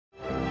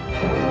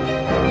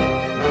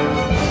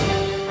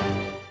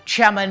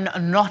Chairman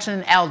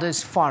Northern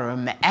Elders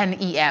Forum,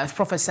 NEF,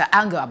 Professor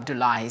Ango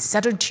Abdullahi,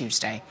 said on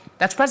Tuesday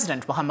that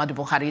President Muhammadu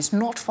Buhari is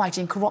not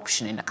fighting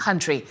corruption in the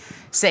country,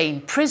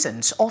 saying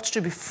prisons ought to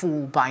be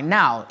full by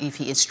now if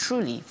he is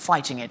truly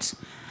fighting it.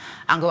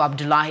 Ango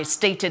Abdullahi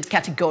stated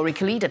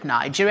categorically that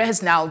Nigeria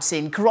has now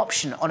seen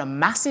corruption on a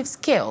massive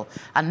scale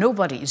and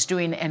nobody is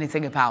doing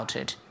anything about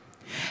it.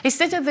 He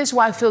stated this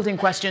while fielding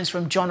questions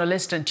from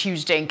journalists on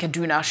Tuesday in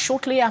Kaduna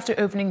shortly after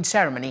opening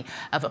ceremony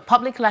of a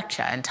public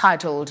lecture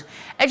entitled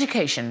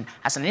Education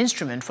as an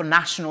Instrument for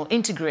National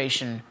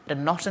Integration, the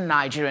Northern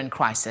Nigerian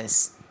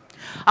Crisis.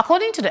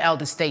 According to the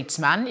elder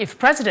statesman, if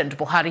President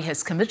Buhari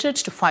has committed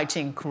to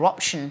fighting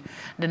corruption,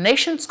 the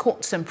nation's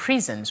courts and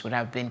prisons would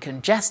have been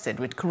congested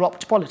with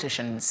corrupt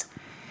politicians.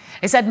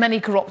 He said many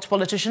corrupt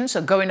politicians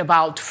are going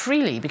about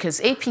freely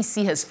because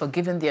APC has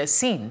forgiven their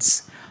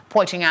sins,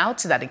 pointing out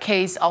that the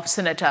case of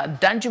Senator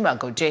Danjuma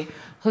Goje,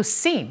 whose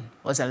sin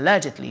was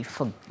allegedly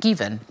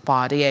forgiven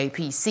by the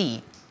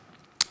APC.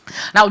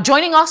 Now,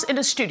 joining us in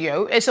the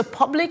studio is a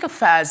public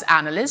affairs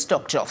analyst,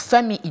 Dr.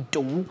 Femi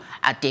Idowu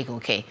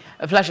Adegoke.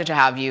 A pleasure to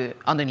have you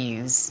on the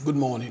news. Good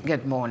morning.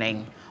 Good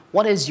morning.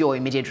 What is your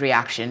immediate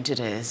reaction to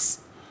this?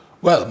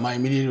 Well, my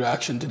immediate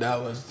reaction to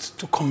that was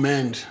to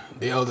commend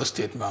the elder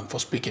statesman for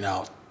speaking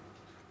out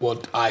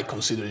what I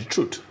consider the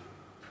truth.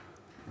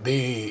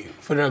 The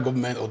federal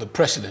government or the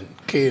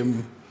president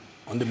came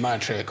on the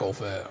matric of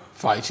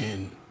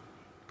fighting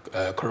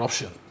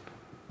corruption.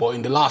 But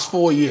in the last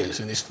 4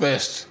 years, in his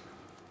first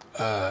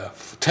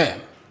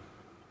term,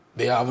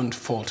 they haven't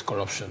fought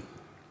corruption,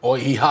 or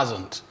he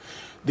hasn't.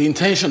 The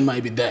intention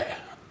might be there.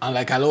 And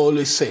like I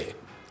always say,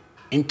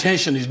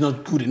 intention is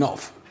not good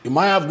enough. You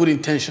might have good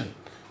intention,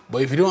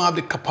 but if you don't have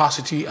the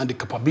capacity and the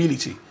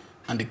capability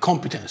and the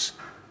competence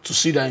to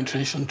see that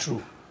intention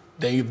through,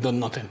 then you've done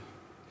nothing.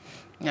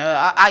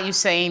 Are you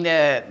saying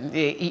that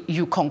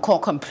you concur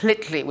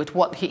completely with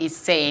what he is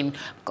saying,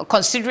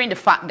 considering the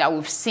fact that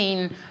we've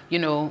seen,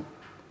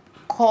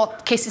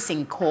 court cases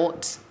in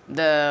court,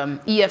 the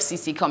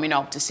EFCC coming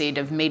up to say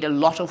they've made a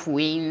lot of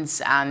wins,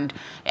 and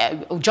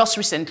just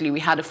recently we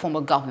had a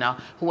former governor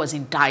who was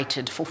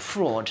indicted for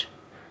fraud?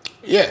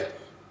 Yeah,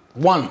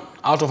 one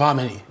out of how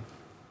many?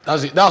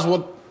 That's it. That's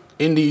what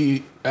in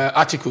the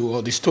article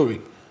or the story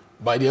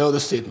by the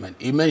elder statement,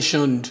 he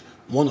mentioned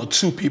 1 or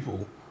 2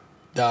 people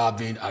that have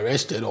been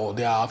arrested or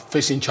they are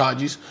facing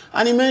charges.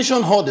 And he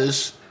mentioned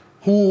others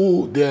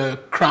who their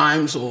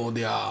crimes or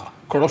their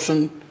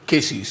corruption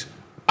cases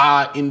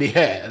are in the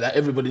air that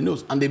everybody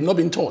knows, and they've not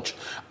been touched.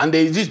 And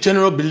there is this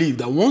general belief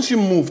that once you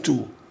move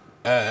to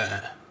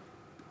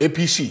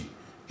APC,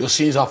 your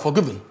sins are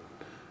forgiven.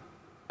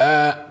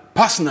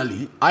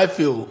 Personally, I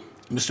feel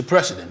Mr.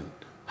 President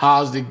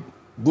has the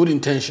good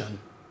intention,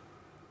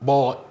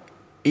 but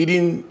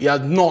he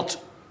has not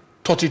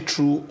thought it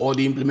through, or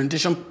the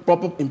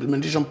proper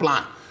implementation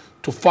plan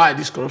to fight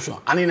this corruption.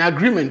 And in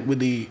agreement with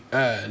the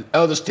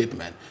elder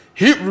statement,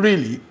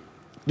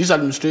 this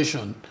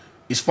administration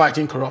is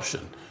fighting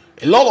corruption.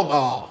 A lot of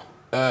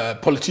our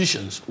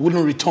politicians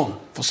wouldn't return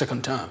for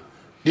second term.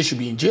 They should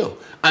be in jail.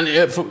 And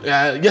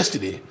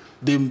yesterday,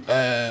 the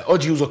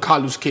Oji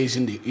Kalu's case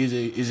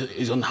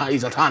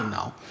is at hand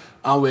now,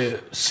 and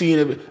we're seeing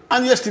it.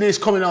 And yesterday he's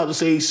coming out to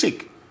say he's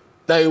sick,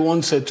 that he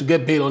wants to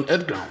get bail on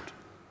earth ground.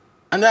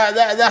 And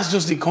that's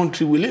just the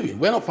country we live in.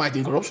 We're not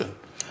fighting corruption.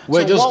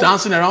 We're just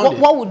dancing around it.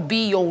 What would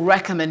be your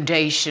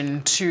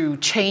recommendation to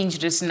change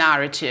this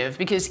narrative?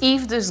 Because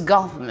if this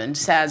government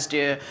says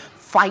they're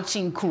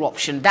fighting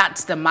corruption,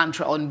 that's the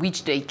mantra on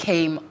which they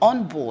came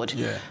on board.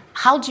 Yeah.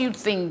 How do you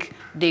think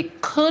they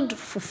could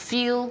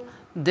fulfill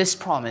this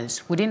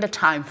promise within the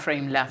time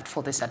frame left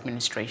for this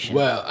administration?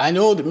 Well, I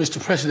know that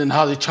Mr. President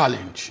has a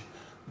challenge,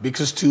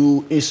 because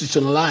to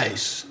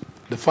institutionalize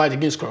the fight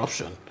against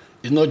corruption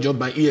is not just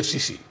by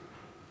EFCC.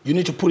 You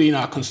need to put it in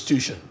our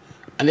constitution,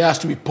 and there has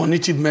to be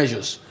punitive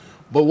measures.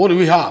 But what do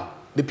we have?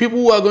 The people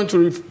who are going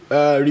to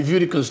review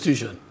the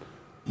constitution,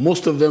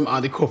 most of them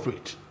are the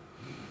corporate.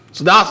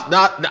 So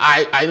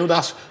I know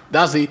that's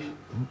the,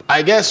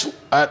 I guess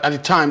at the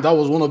time that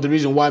was one of the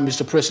reasons why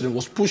Mr. President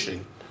was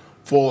pushing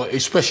for a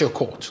special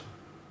court,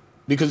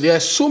 because there are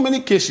so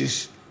many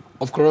cases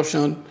of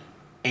corruption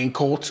in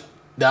court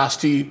that are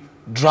still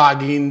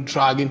dragging.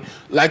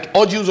 Like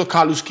Oji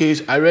Kalu's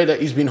case, I read that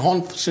he's been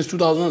on since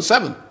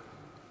 2007.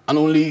 And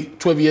only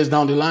 12 years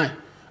down the line,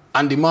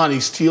 and the man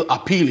is still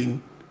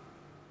appealing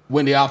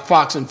when there are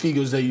facts and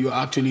figures that you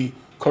are actually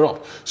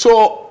corrupt.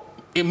 So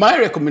my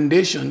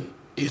recommendation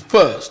is,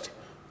 first,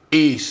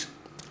 is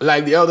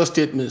like the elder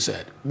statement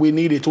said, we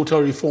need a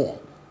total reform.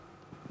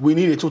 We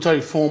need a total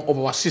reform of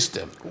our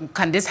system.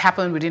 Can this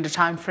happen within the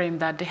time frame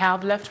that they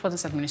have left for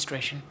this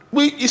administration?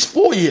 It's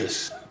 4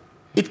 years.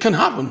 It can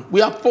happen. We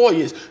have 4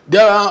 years.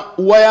 There are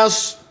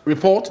WIRE's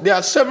reports. There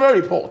are several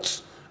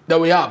reports that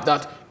we have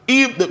that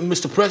if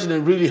Mr.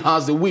 President really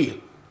has the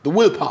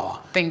willpower,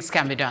 things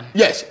can be done.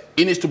 Yes,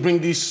 he needs to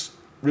bring these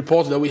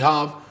reports that we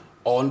have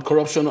on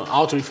corruption, on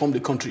how to reform the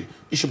country.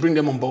 He should bring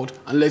them on board,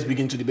 and let's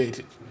begin to debate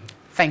it.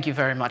 Thank you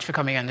very much for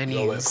coming on the news.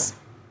 You're welcome.